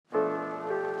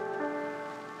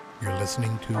You're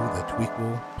listening to the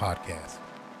Tweakable Podcast.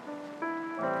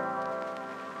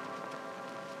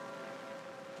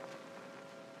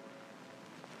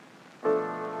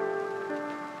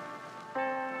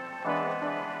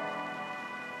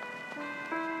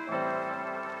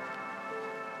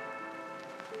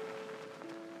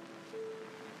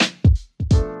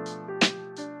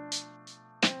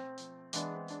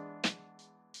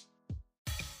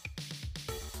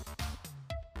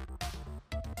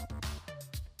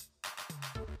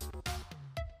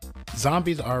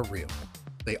 Zombies are real.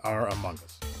 They are among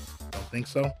us. Don't think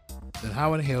so? Then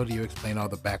how in the hell do you explain all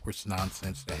the backwards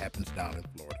nonsense that happens down in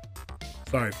Florida?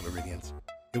 Sorry, Floridians.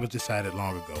 It was decided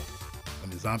long ago. When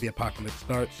the zombie apocalypse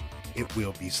starts, it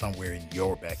will be somewhere in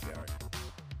your backyard.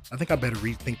 I think I better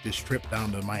rethink this trip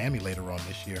down to Miami later on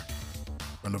this year.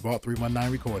 From the Vault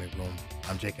 319 recording room,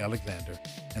 I'm Jake Alexander,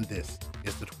 and this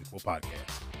is the Tweakable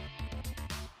Podcast.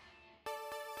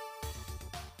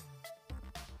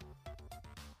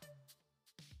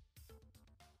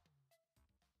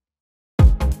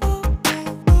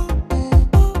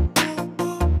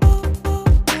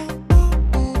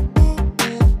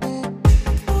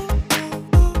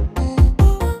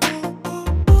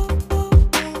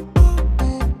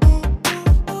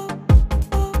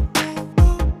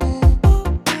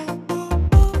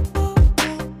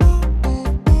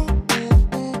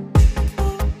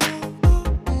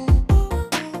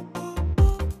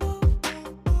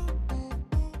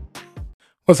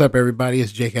 What's up, everybody?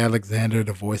 It's Jake Alexander,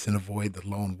 the voice in the void, the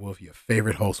lone wolf, your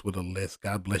favorite host with a list.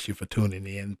 God bless you for tuning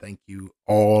in. Thank you,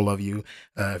 all of you.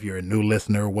 If you're a new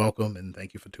listener, welcome, and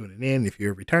thank you for tuning in. If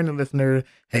you're a returning listener,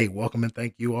 hey, welcome and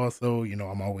thank you also. You know,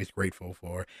 I'm always grateful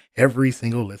for every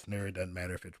single listener. It doesn't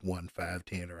matter if it's 1, 5,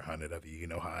 10, or 100 of you. You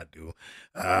know how I do.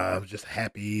 I'm just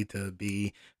happy to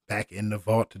be back in the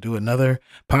vault to do another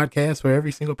podcast for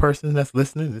every single person that's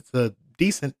listening. It's a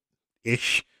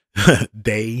decent-ish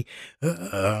day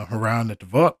around at the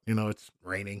vault. You know, it's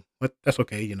raining, but that's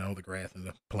okay. You know, the grass and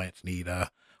the plants need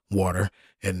water,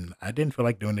 and I didn't feel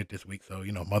like doing it this week, so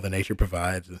you know, Mother Nature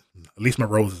provides. At least my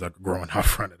roses are growing out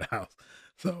front of the house.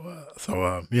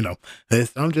 So you know,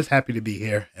 I'm just happy to be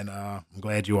here, and I'm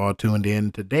glad you all tuned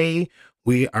in. Today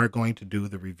we are going to do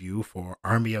the review for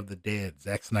Army of the Dead,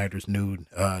 Zack Snyder's new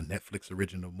Netflix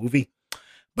original movie.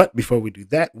 But before we do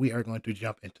that, we are going to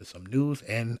jump into some news.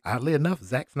 And oddly enough,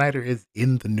 Zack Snyder is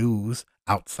in the news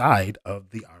outside of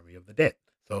the Army of the Dead.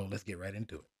 So let's get right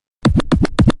into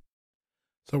it.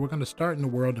 So we're going to start in the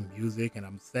world of music, and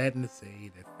I'm saddened to say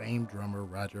that famed drummer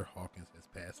Roger Hawkins has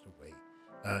passed away.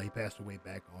 He passed away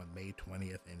back on May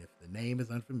 20th, and if the name is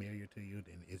unfamiliar to you,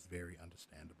 then it's very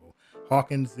understandable.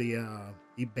 Hawkins,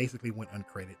 he basically went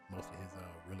uncredited most of his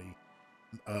really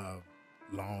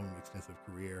long, extensive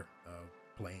career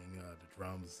playing the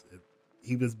drums.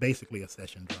 He was basically a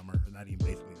session drummer. Not even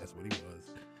basically, that's what he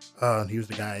was. He was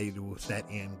the guy who sat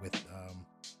in with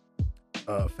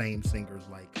famed singers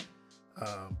like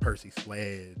Percy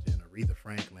Sledge and Aretha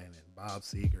Franklin and Bob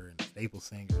Seger and Staple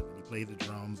Singers. And he played the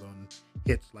drums on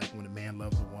hits like When a Man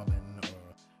Loves a Woman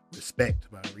or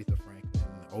Respect by Aretha Franklin,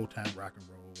 Old Time Rock and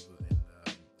Roll, and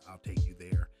I'll Take You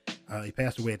There. He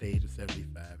passed away at the age of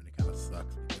 75, and it kind of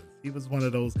sucks because he was one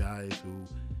of those guys who,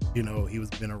 you know, he was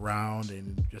been around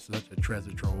and just such a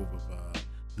treasure trove of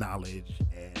knowledge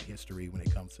and history when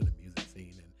it comes to the music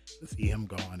scene. And to see him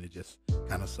gone, it just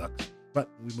kind of sucks. But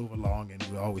we move along, and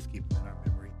we always keep him in our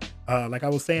memory. Like I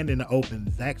was saying in the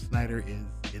open, Zack Snyder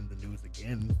is in the news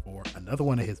again for another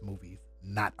one of his movies,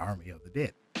 not Army of the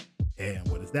Dead. And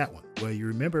what is that one? Well, you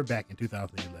remember back in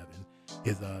 2011,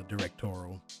 his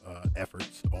directorial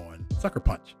efforts on Sucker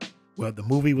Punch. Well, the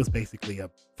movie was basically a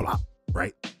flop,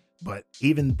 right? But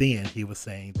even then, he was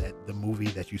saying that the movie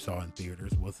that you saw in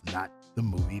theaters was not the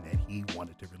movie that he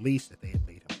wanted to release, that they had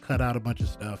made him cut out a bunch of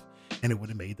stuff, and it would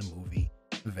have made the movie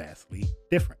vastly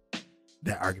different.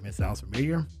 That argument sounds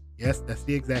familiar? Yes, that's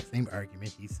the exact same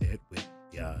argument he said with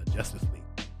Justice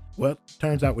League. Well,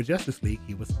 turns out with Justice League,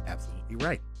 he was absolutely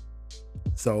right.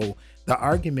 So the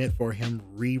argument for him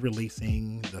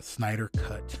re-releasing the Snyder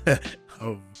cut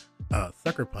of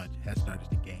Sucker Punch has started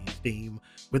to gain steam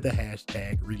with the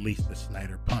hashtag Release the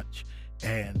Snyder Punch.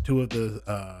 And two of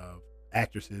the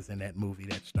actresses in that movie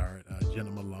that starred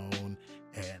Jenna Malone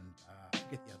and I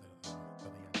forget the other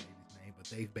young lady's name, but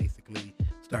they basically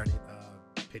started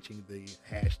pitching the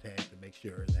hashtag to make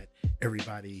sure that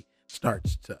everybody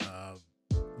starts to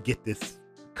get this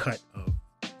cut of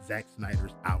Zack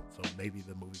Snyder's out, so maybe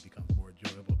the movie becomes more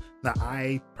enjoyable. Now,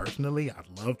 I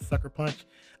loved Sucker Punch.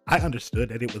 I understood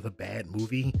that it was a bad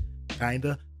movie,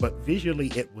 kinda, but visually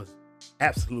it was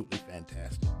absolutely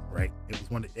fantastic, right?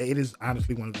 It is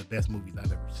honestly one of the best movies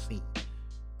I've ever seen.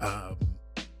 Um,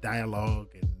 dialogue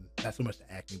and not so much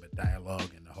the acting, but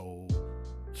dialogue and the whole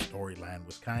storyline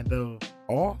was kind of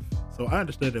off. So I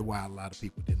understood that why a lot of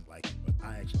people didn't like it, but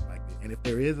I actually liked it. And if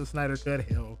there is a Snyder cut,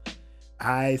 hell,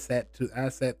 I sat through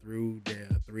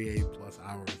the 3A plus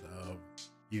hours of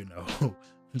the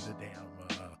damn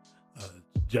uh,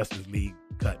 Justice League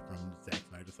cut from Zack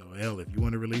Snyder. So hell, if you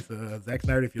want to release a Zack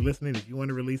Snyder, if you're listening, if you want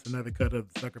to release another cut of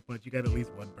Sucker Punch, you got at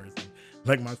least one person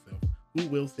like myself who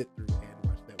will sit through and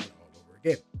watch that one all over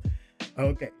again.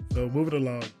 Okay, so moving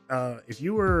along. If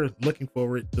you were looking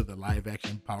forward to the live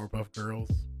action Powerpuff Girls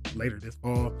later this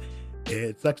fall,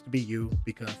 it sucks to be you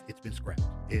because it's been scrapped.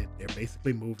 They're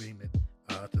basically moving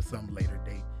it to some later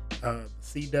date.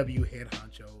 CW head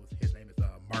honcho, his name is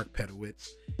Mark Pedowitz.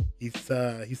 He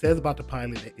says about the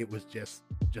pilot that it was just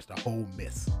a whole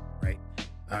miss, right?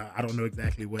 I don't know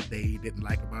exactly what they didn't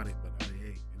like about it, but I mean,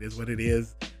 hey, it is what it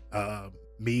is.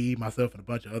 Me, myself, and a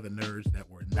bunch of other nerds that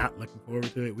were not looking forward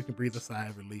to it, we can breathe a sigh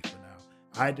of relief for now.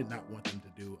 I did not want them to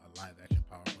do a live action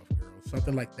Powerpuff Girls.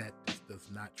 Something like that just does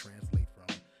not translate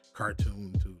from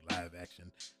cartoon to live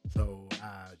action. So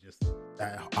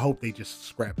I hope they just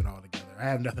scrap it all together. I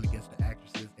have nothing against the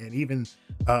actresses, and even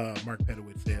Mark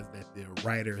Pedowitz says that the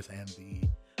writers and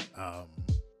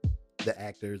the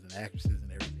actors and actresses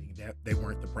and everything, that they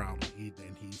weren't the problem.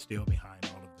 He's still behind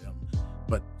all of them.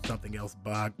 But something else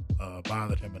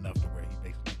bothered him enough to where he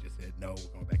basically just said, no,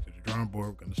 we're going back to the drawing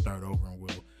board. We're going to start over and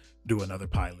we'll do another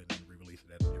pilot and re-release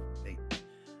it at a different date.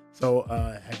 So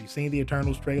have you seen the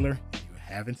Eternals trailer? If you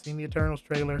haven't seen the Eternals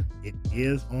trailer, it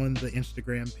is on the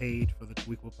Instagram page for the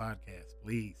Tweakable Podcast.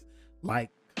 Please like,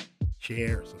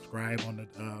 share, subscribe on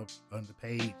the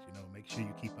page. Make sure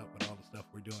you keep up with all the stuff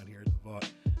we're doing here at the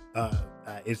Vault.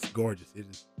 It's gorgeous. It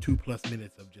is 2+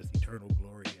 minutes of just eternal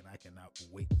glory, and I cannot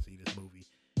wait to see this movie.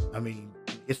 I mean,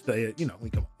 it's the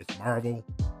come on, it's Marvel.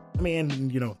 I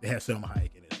mean, it has Selma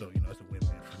Hayek in it, so it's a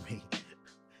win-win for me.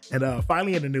 And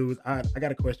finally, in the news, I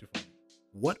got a question for you.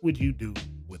 What would you do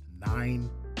with $9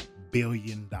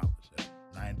 billion?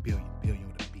 $9 billion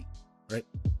with a B, right?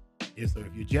 Yeah, so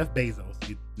if you're Jeff Bezos,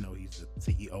 he's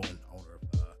the CEO and owner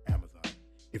of Amazon.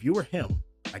 If you were him,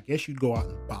 I guess you'd go out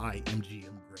and buy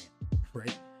MGM Grand,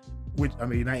 right? Which, I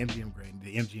mean, not MGM Grand,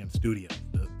 the MGM Studios,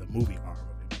 the movie arm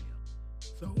of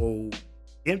MGM. So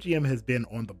MGM has been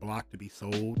on the block to be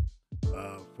sold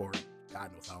for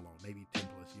God knows how long, maybe 10+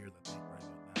 years, I think, right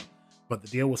about now. But the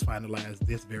deal was finalized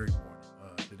this very morning.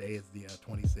 Today is the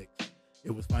 26th.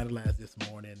 It was finalized this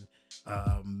morning.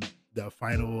 The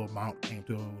final amount came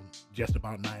to just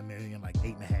about $9 million, like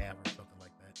 8.5 or something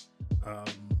like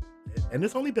that. And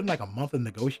it's only been like a month of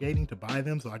negotiating to buy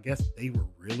them, so I guess they were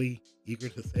really eager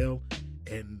to sell.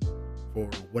 And for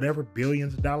whatever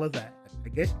billions of dollars, I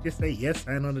guess you just say yes,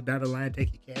 sign on the dotted line,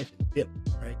 take your cash, and dip,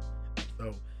 right?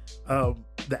 So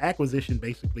the acquisition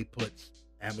basically puts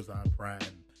Amazon Prime.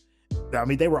 I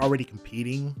mean, they were already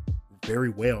competing very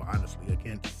well, honestly,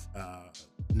 against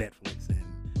Netflix and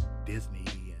Disney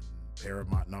and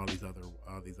Paramount and all these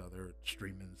other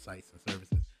streaming sites and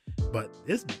services. But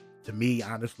this, to me,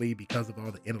 honestly, because of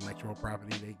all the intellectual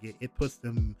property they get, it puts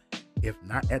them, if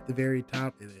not at the very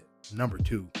top, number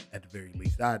 2 at the very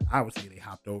least. I would say they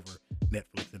hopped over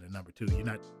Netflix in the number 2. You're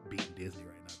not beating Disney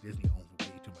right now. Disney owns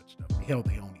way too much stuff. Hell,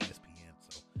 they own ESPN,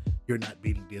 so you're not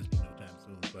beating Disney no time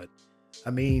soon. But I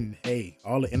mean, hey,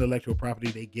 all the intellectual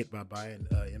property they get by buying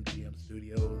MGM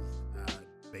Studios.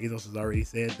 Bezos has already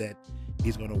said that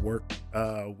he's going to work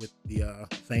with the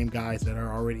same guys that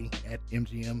are already at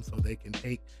MGM, so they can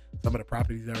take some of the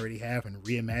properties they already have and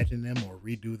reimagine them or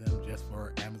redo them just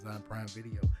for Amazon Prime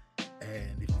Video.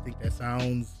 And if you think that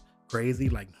sounds crazy,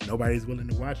 like nobody's willing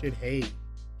to watch it, hey,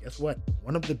 guess what?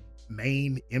 One of the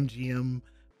main MGM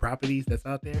properties that's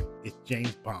out there is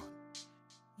James Bond.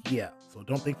 Yeah, so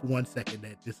don't think for one second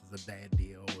that this is a bad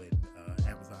deal and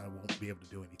Amazon won't be able to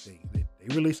do anything.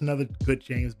 They release another good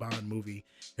James Bond movie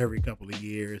every couple of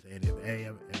years, and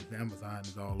if Amazon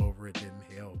is all over it, then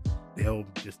hell, they'll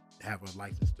just have a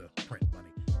license to print money.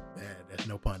 That's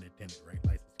no pun intended, right?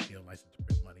 License to kill, license to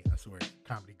print money. I swear,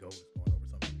 comedy gold is going over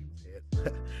some people's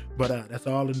heads. But that's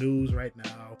all the news right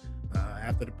now.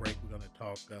 After the break, we're going to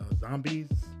talk zombies,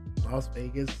 Las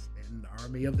Vegas, and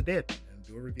Army of the Dead, and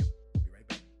do a review.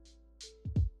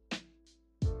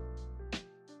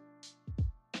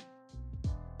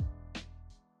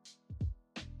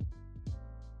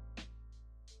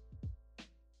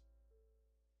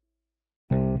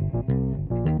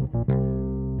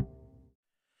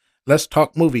 Let's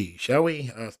talk movie, shall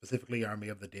we? Specifically, Army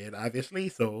of the Dead, obviously.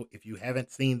 So if you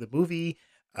haven't seen the movie,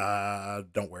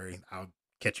 don't worry. I'll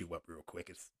catch you up real quick.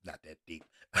 It's not that deep.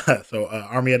 So,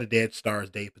 Army of the Dead stars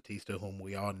Dave Bautista, whom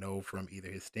we all know from either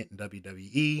his stint in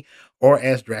WWE or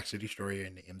as Drax the Destroyer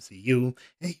in the MCU.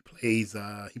 And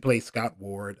he plays Scott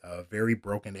Ward, a very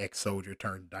broken ex-soldier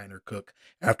turned diner cook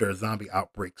after a zombie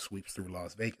outbreak sweeps through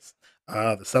Las Vegas.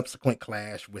 The subsequent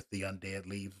clash with the undead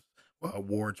leaves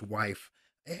Ward's wife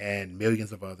and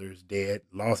millions of others dead.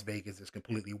 Las Vegas is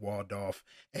completely walled off,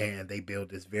 and they build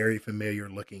this very familiar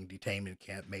looking detainment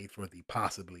camp made for the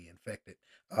possibly infected.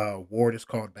 Ward is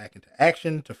called back into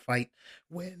action to fight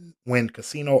when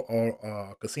casino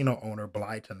owner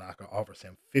Bly Tanaka offers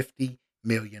him $50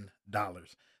 million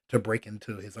to break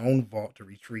into his own vault to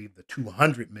retrieve the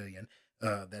 200 million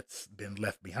that's been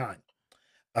left behind.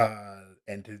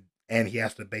 And to and he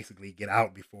has to basically get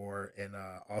out before an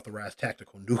authorized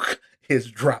tactical nuke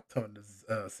is dropped on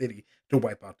the city to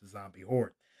wipe out the zombie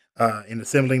horde. In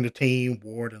assembling the team,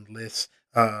 Ward enlists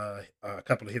a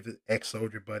couple of his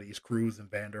ex-soldier buddies, Cruz and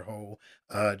Vanderhole,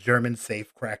 German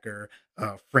safecracker,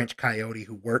 French coyote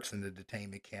who works in the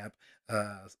detainment camp,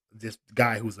 this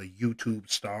guy who's a YouTube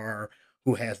star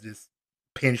who has this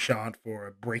penchant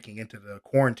for breaking into the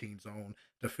quarantine zone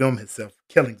to film himself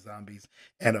killing zombies,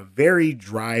 and a very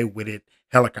dry-witted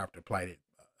helicopter pilot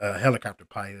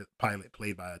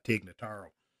played by Tig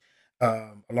Notaro.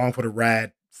 Along for the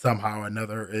ride, somehow or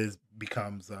another is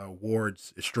becomes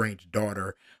Ward's estranged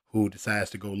daughter, who decides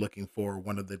to go looking for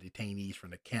one of the detainees from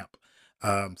the camp.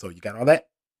 So you got all that?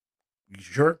 You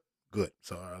sure? Good.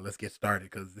 So let's get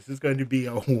started because this is going to be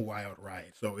a wild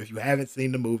ride. So if you haven't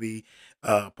seen the movie,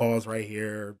 pause right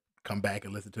here, come back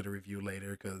and listen to the review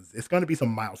later because it's going to be some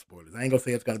mild spoilers. I ain't gonna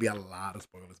say it's going to be a lot of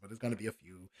spoilers, but it's going to be a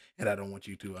few, and I don't want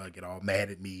you to get all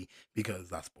mad at me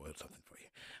because I spoiled something for you.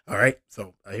 All right.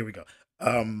 So here we go.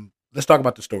 Let's talk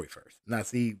about the story first. Now,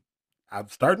 see, I'm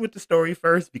starting with the story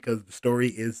first because the story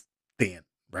is thin,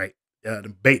 right?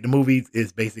 The movie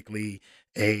is basically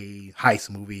a heist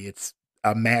movie. It's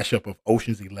a mashup of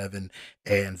Ocean's 11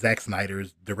 and Zack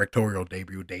Snyder's directorial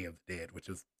debut, Day of the Dead, which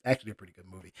is actually a pretty good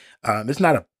movie. It's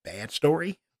not a bad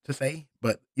story to say,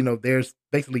 but there's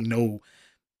basically no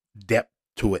depth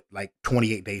to it, like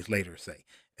 28 Days Later, say.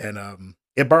 And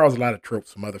it borrows a lot of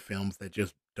tropes from other films that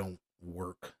just don't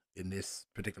work in this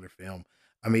particular film.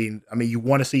 I mean, you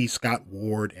want to see Scott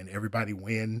Ward and everybody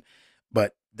win,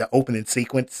 but the opening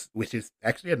sequence, which is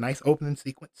actually a nice opening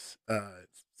sequence,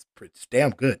 it's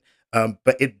damn good.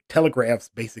 But it telegraphs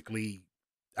basically,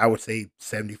 I would say,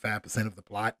 75% of the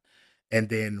plot. And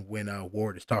then when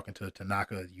Ward is talking to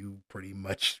Tanaka, you pretty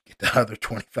much get the other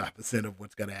 25% of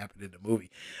what's going to happen in the movie.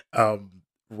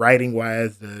 Writing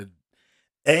wise,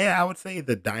 I would say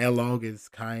the dialogue is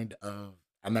kind of.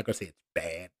 I'm not gonna say it's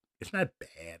bad. It's not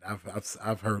bad.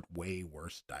 I've heard way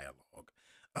worse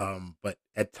dialogue. But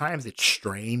at times it's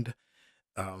strained.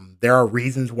 There are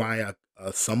reasons why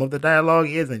some of the dialogue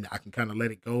is, and I can kind of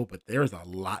let it go. But there's a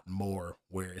lot more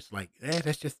where it's like,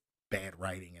 that's just bad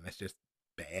writing, and that's just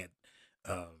bad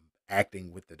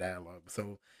acting with the dialogue.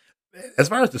 So as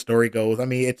far as the story goes, I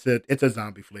mean, it's a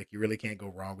zombie flick. You really can't go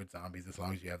wrong with zombies as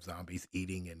long as you have zombies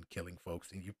eating and killing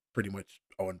folks, and you're pretty much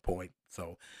on point.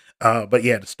 So, but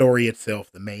yeah, the story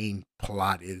itself, the main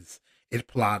plot is it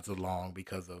plods along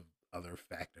because of other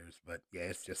factors. But yeah,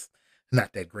 it's just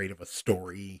not that great of a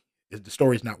story. The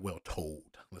story's not well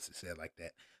told. Let's just say it like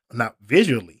that. Not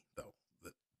visually though.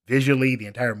 Visually, the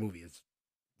entire movie is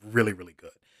really, really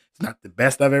good. It's not the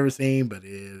best I've ever seen, but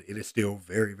it is still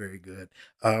very, very good.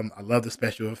 I love the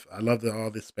special. I love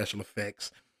all the special effects.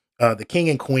 The King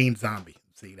and Queen zombie.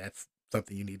 See, that's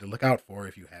something you need to look out for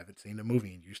if you haven't seen the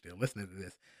movie and you're still listening to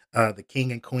this. The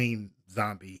King and Queen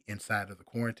zombie inside of the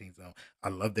quarantine zone. I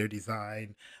love their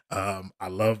design. I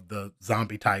love the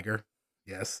zombie tiger.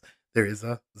 Yes, there is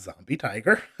a zombie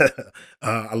tiger.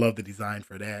 I love the design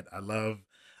for that. I love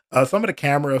some of the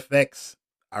camera effects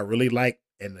I really like,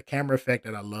 and the camera effect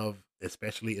that I love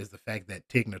especially is the fact that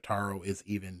Tig Notaro is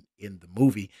even in the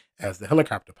movie as the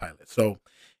helicopter pilot. So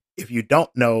if you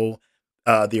don't know,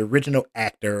 the original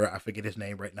actor, I forget his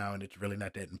name right now, and it's really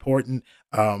not that important.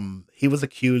 He was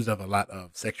accused of a lot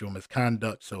of sexual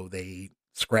misconduct, so they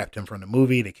scrapped him from the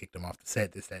movie. They kicked him off the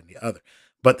set, this, that, and the other.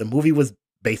 But the movie was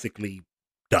basically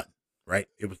done, right?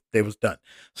 It was done.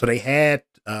 So they had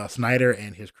Snyder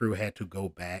and his crew had to go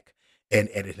back and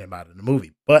edit him out of the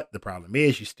movie. But the problem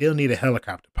is, you still need a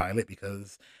helicopter pilot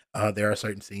because there are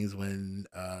certain scenes when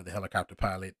the helicopter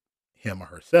pilot, him or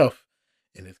herself,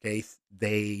 in this case,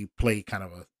 they play kind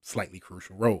of a slightly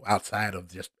crucial role outside of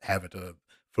just having to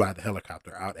fly the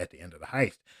helicopter out at the end of the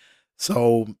heist.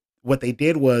 So what they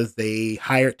did was they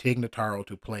hired Tig Notaro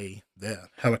to play the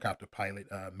helicopter pilot,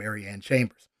 Marianne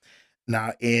Chambers.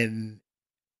 Now, in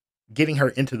getting her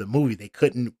into the movie, they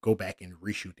couldn't go back and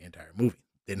reshoot the entire movie.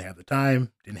 Didn't have the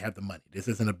time, didn't have the money. This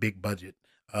isn't a big budget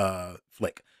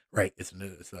flick, right? It's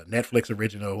a Netflix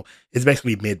original. It's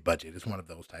basically mid budget. It's one of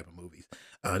those type of movies.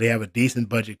 They have a decent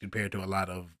budget compared to a lot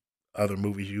of other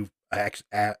movies you've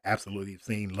absolutely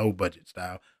seen, low budget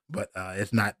style, but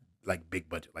it's not like big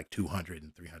budget, like 200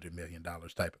 and $300 million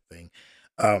type of thing.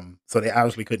 So they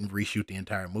obviously couldn't reshoot the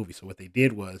entire movie. So what they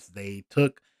did was they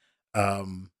took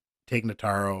um, Tig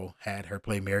Notaro, had her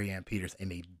play Marianne Peters,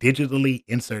 and they digitally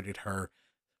inserted her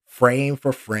frame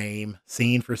for frame,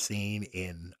 scene for scene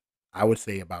in, I would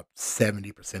say, about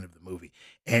 70% of the movie.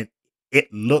 And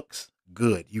it looks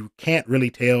good. You can't really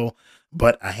tell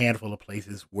but a handful of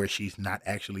places where she's not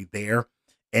actually there.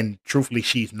 And truthfully,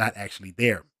 she's not actually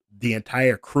there. The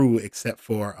entire crew, except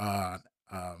for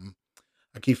um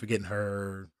I keep forgetting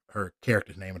her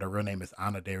character's name, and her real name is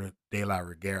Ana de la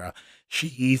Reguera.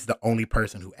 She's the only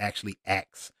person who actually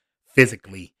acts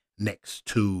physically next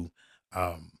to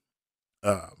um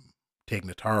um, Tig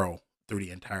Notaro through the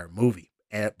entire movie.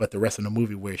 But the rest of the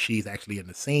movie, where she's actually in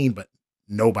the scene, but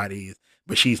nobody is,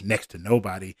 but she's next to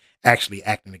nobody actually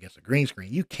acting against a green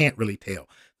screen. You can't really tell.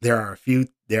 There are a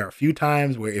few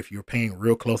times where if you're paying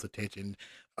real close attention,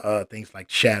 things like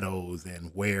shadows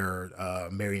and where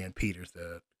Marianne Peters,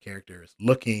 the character, is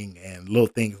looking, and little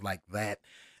things like that.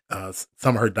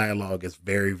 Some of her dialogue is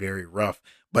very, very rough,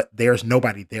 but there's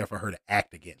nobody there for her to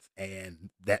act against, and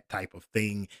that type of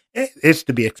thing it's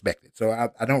to be expected. So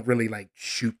I don't really like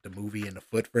shoot the movie in the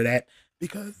foot for that,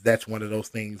 because that's one of those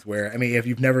things where, I mean, if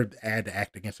you've never had to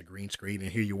act against a green screen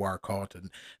and here you are called to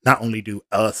not only do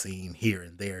a scene here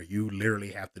and there, you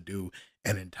literally have to do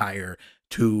an entire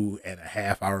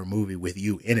 2.5 hour movie with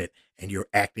you in it, and you're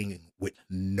acting with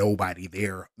nobody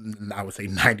there. I would say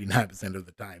 99% of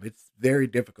the time. It's very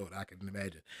difficult, I can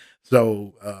imagine.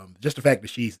 So just the fact that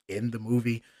she's in the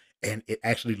movie and it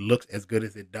actually looks as good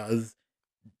as it does,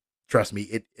 trust me,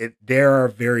 it there are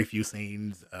very few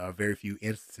scenes, very few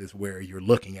instances where you're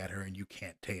looking at her and you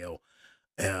can't tell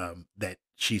that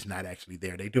she's not actually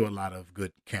there. They do a lot of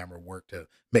good camera work to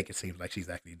make it seem like she's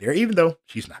actually there, even though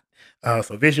she's not.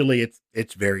 So visually,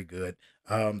 it's very good.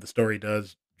 The story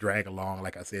does drag along,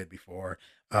 like I said before,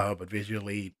 but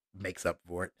visually makes up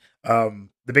for it.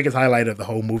 The biggest highlight of the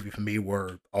whole movie for me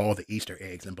were all the Easter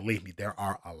eggs, and believe me, there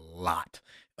are a lot.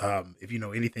 If you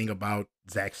know anything about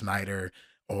Zack Snyder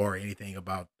or anything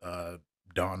about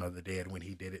Dawn of the Dead when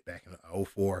he did it back in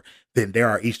 '04, then there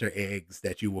are Easter eggs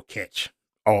that you will catch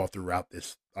all throughout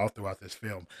this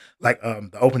film. Like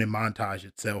the opening montage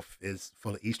itself is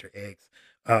full of Easter eggs.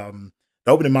 The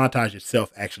opening montage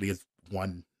itself actually is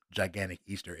one gigantic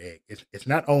Easter egg. It's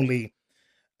not only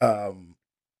um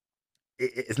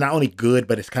it's not only good,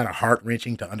 but it's kind of heart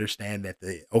wrenching to understand that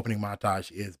the opening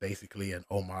montage is basically an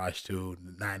homage to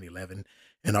 9/11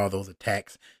 and all those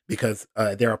attacks. Because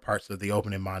there are parts of the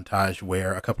opening montage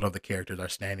where a couple of the characters are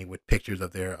standing with pictures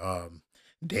of their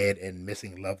dead and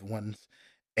missing loved ones,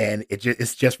 and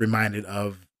it's just reminded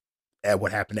of at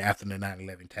what happened after the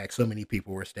 9/11 attack. So many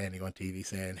people were standing on TV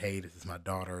saying, "Hey, this is my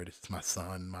daughter, this is my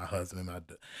son, my husband,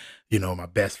 my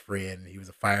best friend. He was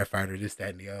a firefighter, this, that,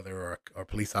 and the other, or a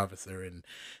police officer, and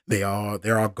they're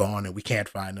all gone, and we can't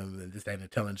find them, and this, that,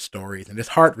 and telling stories, and it's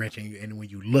heart wrenching. And when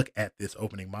you look at this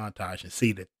opening montage and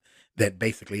see that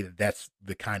basically that's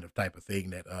the kind of type of thing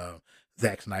that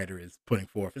Zack Snyder is putting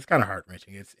forth. It's kind of heart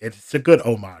wrenching. It's a good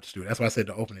homage to it. That's why I said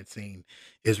the opening scene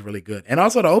is really good, and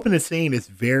also the opening scene is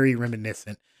very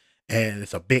reminiscent, and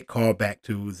it's a big callback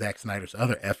to Zack Snyder's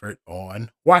other effort on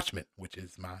Watchmen, which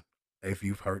is my, if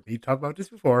you've heard me talk about this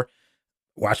before,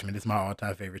 Watchmen is my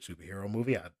all-time favorite superhero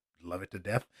movie. I love it to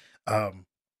death. Um,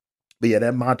 but yeah,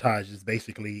 that montage is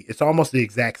basically, it's almost the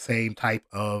exact same type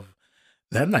of.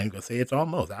 I'm not even gonna say it's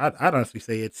almost. I'd honestly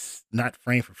say it's not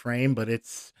frame for frame, but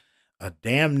it's a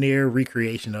damn near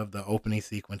recreation of the opening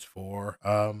sequence for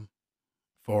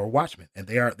Watchmen, and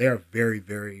they are very,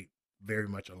 very, very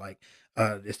much alike.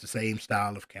 It's the same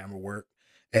style of camera work,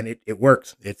 and it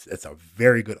works. It's a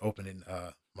very good opening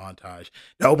montage.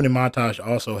 The opening montage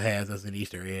also has as an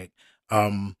Easter egg.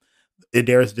 Um,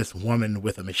 there's this woman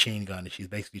with a machine gun, and she's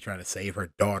basically trying to save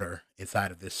her daughter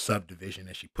inside of this subdivision,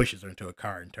 and she pushes her into a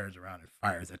car and turns around and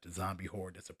fires at the zombie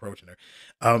horde that's approaching her.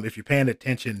 If you're paying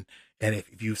attention, and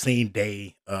if you've seen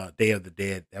Day of the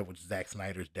Dead, that was Zack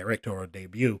Snyder's directorial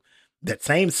debut. That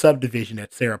same subdivision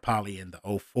that Sarah Polly in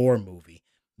the '04 movie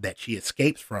that she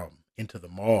escapes from into the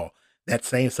mall, that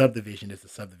same subdivision is the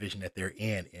subdivision that they're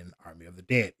in Army of the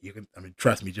Dead. You can, I mean,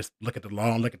 trust me, just look at the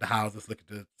lawn, look at the houses, look at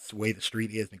the way the street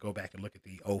is, and go back and look at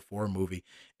the '04 movie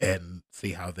and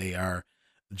see how they are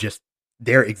just,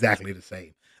 they're exactly the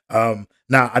same.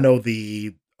 Now I know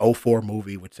the '04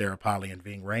 movie with Sarah Polley and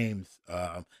Ving Rhames,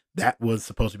 that was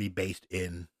supposed to be based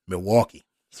in Milwaukee.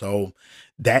 So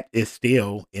that is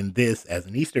still in this as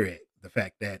an Easter egg. The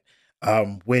fact that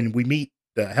when we meet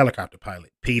the helicopter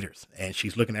pilot Peters, and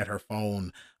she's looking at her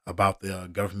phone about the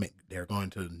government, they're going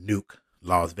to nuke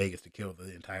Las Vegas to kill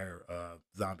the entire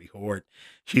zombie horde.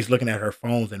 She's looking at her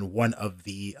phones, and one of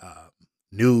the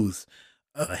news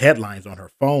headlines on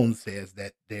her phone says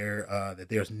that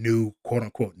there's new, quote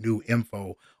unquote, new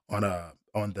info on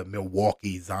the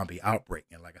Milwaukee zombie outbreak.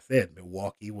 And like I said,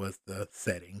 Milwaukee was the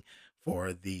setting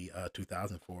for the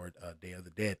 2004 Day of the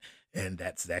Dead, and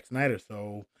that's Zack Snyder.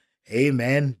 So hey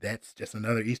man, that's just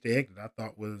another Easter egg that I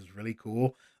thought was really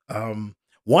cool.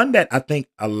 One that I think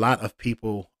a lot of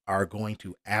people are going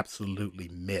to absolutely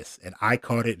miss, and I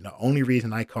caught it. And the only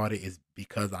reason I caught it is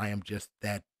because I am just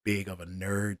that big of a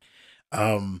nerd.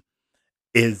 Um,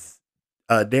 is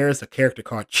There's a character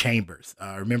called Chambers.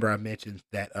 Remember I mentioned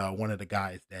that one of the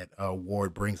guys that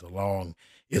Ward brings along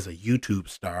is a YouTube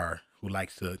star who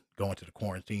likes to go into the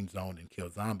quarantine zone and kill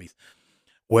zombies.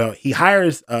 Well, he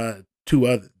hires two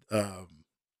other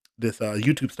this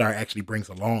YouTube star actually brings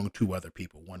along two other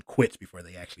people. One quits before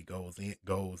they actually goes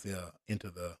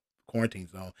into the quarantine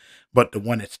zone, but the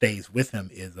one that stays with him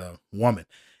is a woman.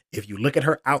 If you look at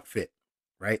her outfit,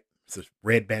 right, it's a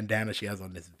red bandana she has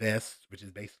on, this vest, which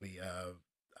is basically uh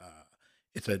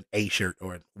it's an A shirt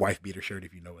or a wife beater shirt,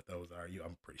 if you know what those are.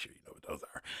 I'm pretty sure you know what those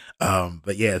are.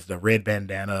 But yeah, it's the red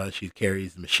bandana. She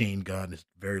carries a machine gun, this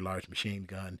very large machine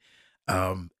gun.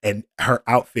 And her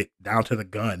outfit down to the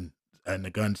gun and the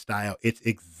gun style, it's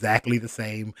exactly the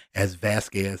same as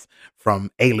Vasquez from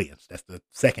Aliens. That's the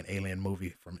second Alien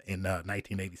movie from in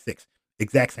 1986.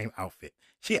 Exact same outfit.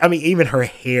 I mean, even her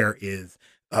hair is,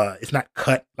 it's not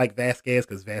cut like Vasquez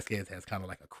because Vasquez has kind of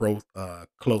like a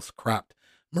close cropped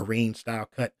marine style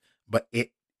cut, but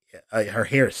her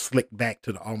hair is slicked back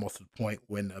to the almost to the point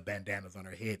when a bandana's on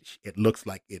her head. It looks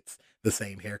like it's the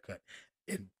same haircut.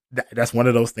 And that's one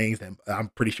of those things that I'm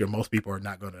pretty sure most people are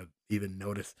not going to even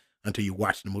notice until you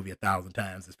watch the movie 1,000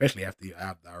 times, especially after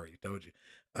I've already told you.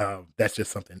 That's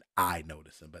just something I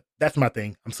notice, but that's my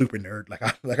thing. I'm super nerd, like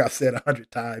I've said 100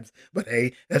 times. But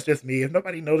hey, that's just me. If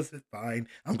nobody noticed it, fine.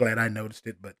 I'm glad I noticed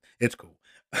it, but it's cool.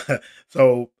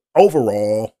 So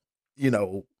overall, you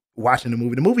know, watching the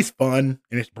movie's fun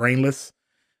and it's brainless,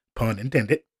 pun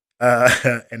intended.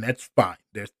 And that's fine.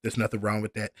 There's nothing wrong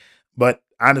with that. But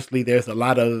honestly, there's a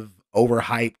lot of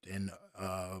overhyped and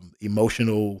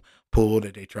emotional pull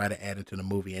that they try to add into the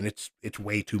movie, and it's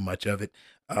way too much of it.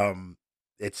 Um,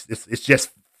 it's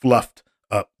just fluffed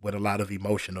up with a lot of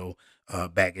emotional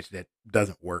baggage that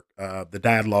doesn't work. The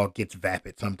dialogue gets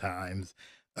vapid sometimes,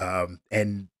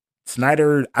 and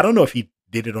Snyder, I don't know if he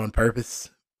did it on purpose.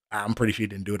 I'm pretty sure he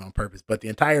didn't do it on purpose, but the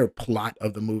entire plot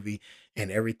of the movie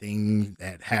and everything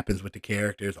that happens with the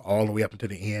characters all the way up until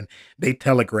the end, they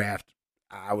telegraphed,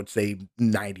 I would say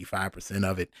 95%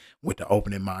 of it with the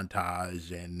opening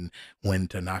montage and when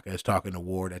Tanaka is talking to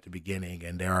Ward at the beginning,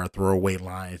 and there are throwaway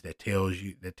lines that tells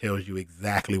you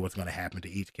exactly what's going to happen to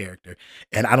each character.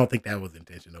 And I don't think that was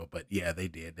intentional, but yeah, they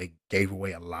did. They gave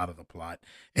away a lot of the plot,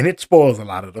 and it spoils a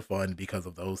lot of the fun because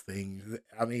of those things.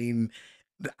 I mean,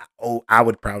 I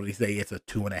would probably say it's a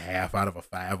 2.5 out of a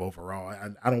 5 overall.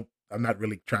 I don't. I'm not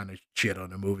really trying to shit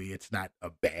on the movie. It's not a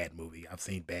bad movie. I've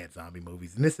seen bad zombie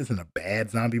movies, and this isn't a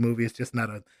bad zombie movie. It's just not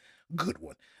a good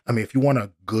one. I mean, if you want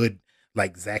a good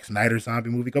like Zack Snyder zombie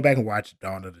movie, go back and watch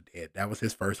Dawn of the Dead. That was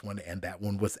his first one, and that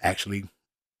one was actually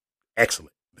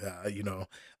excellent.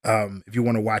 If you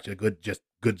want to watch a just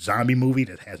good zombie movie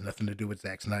that has nothing to do with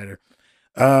Zack Snyder,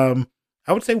 um,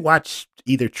 I would say watch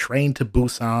either Train to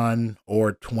Busan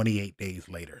or 28 Days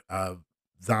Later.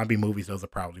 Zombie movies, those are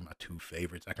probably my two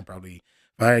favorites. I can probably,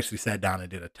 if I actually sat down and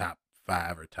did a top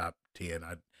five or top 10,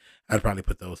 I'd probably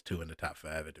put those two in the top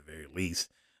five at the very least.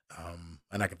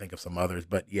 And I can think of some others,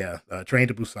 but yeah, Train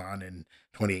to Busan and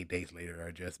 28 Days Later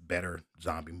are just better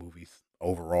zombie movies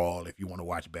overall. If you want to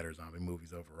watch better zombie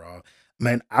movies overall,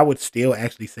 man, I would still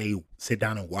actually say sit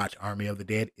down and watch Army of the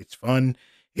Dead. It's fun.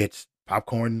 It's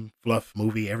popcorn fluff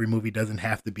movie. Every movie doesn't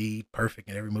have to be perfect,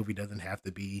 and every movie doesn't have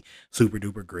to be super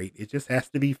duper great. It just has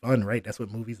to be fun, right? That's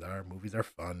what movies are. Movies are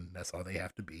fun. That's all they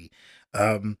have to be.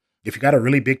 If you got a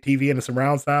really big TV and a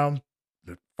surround sound,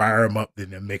 fire them up,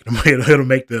 then make them. It'll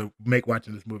make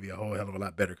watching this movie a whole hell of a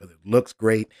lot better because it looks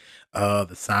great.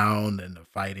 The sound and the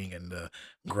fighting and the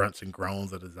grunts and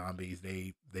groans of the zombies.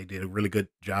 They did a really good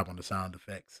job on the sound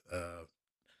effects.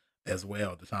 As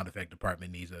well. The sound effect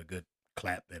department needs a good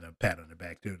clap and a pat on the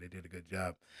back too. They did a good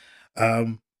job.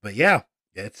 But yeah,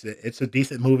 it's a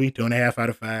decent movie. 2.5 out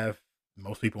of 5.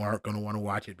 Most people aren't going to want to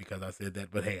watch it because I said that,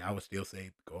 but hey, I would still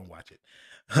say go and watch it.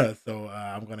 So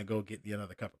I'm going to go get me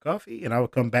another cup of coffee, and I will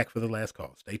come back for the last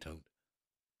call. Stay tuned.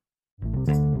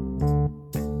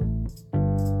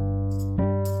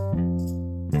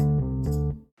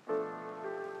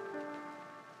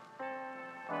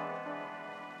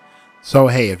 So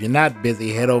hey, if you're not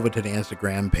busy, head over to the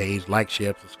Instagram page, like,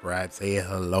 share, subscribe, say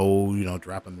hello,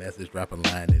 drop a message, drop a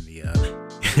line in the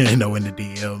in the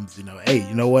DMs, hey,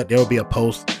 you know what? There'll be a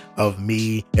post of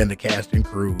me and the cast and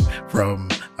crew from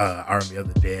Army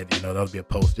of the Dead. There'll be a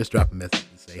post. Just drop a message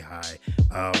and say hi.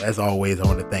 As always, I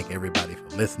want to thank everybody for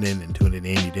listening and tuning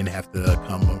in. You didn't have to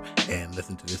come and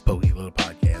listen to this pokey little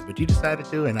podcast, but you decided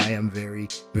to, and I am very,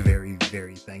 very,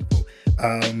 very thankful.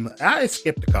 I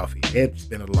skipped the coffee. It's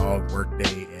been a long work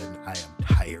day and I am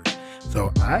tired.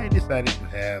 So I decided to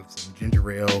have some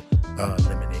ginger ale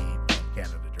lemonade from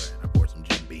Canada Dry. And I poured some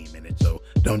Jim Beam in it. So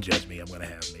don't judge me. I'm going to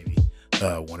have maybe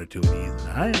one or two of these.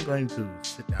 And I am going to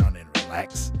sit down and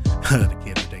relax. The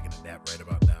kids are taking a nap right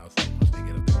about now. So once they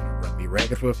get up, they're going to run me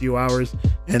ragged for a few hours.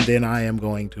 And then I am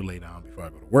going to lay down before I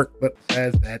go to work. But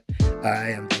besides that,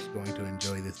 I am just going to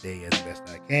enjoy this day as best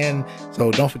I can.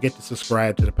 So don't forget to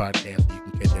subscribe to the podcast so you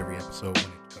can catch every episode when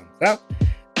it comes out.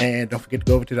 And don't forget to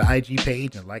go over to the IG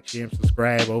page and like, share, and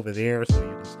subscribe over there so you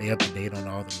can stay up to date on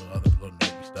all the other little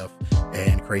nerdy stuff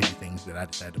and crazy things that I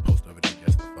decided to post over there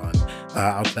just for fun.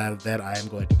 Outside of that, I am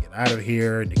going to get out of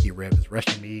here. Nikki Rev is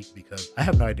rushing me because I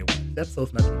have no idea why. This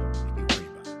episode's not too long. Nikki, worry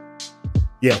about it.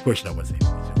 Yeah, of course you don't want to say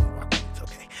anything. It's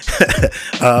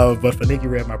okay. But for Nikki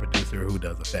Rev, my producer, who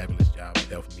does a fabulous job of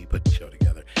helping me put the show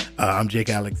together, I'm Jake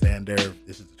Alexander.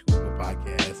 This is the Two People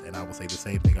Podcast, and I will say the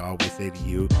same thing I always say to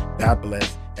you. God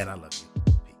bless, and I love you.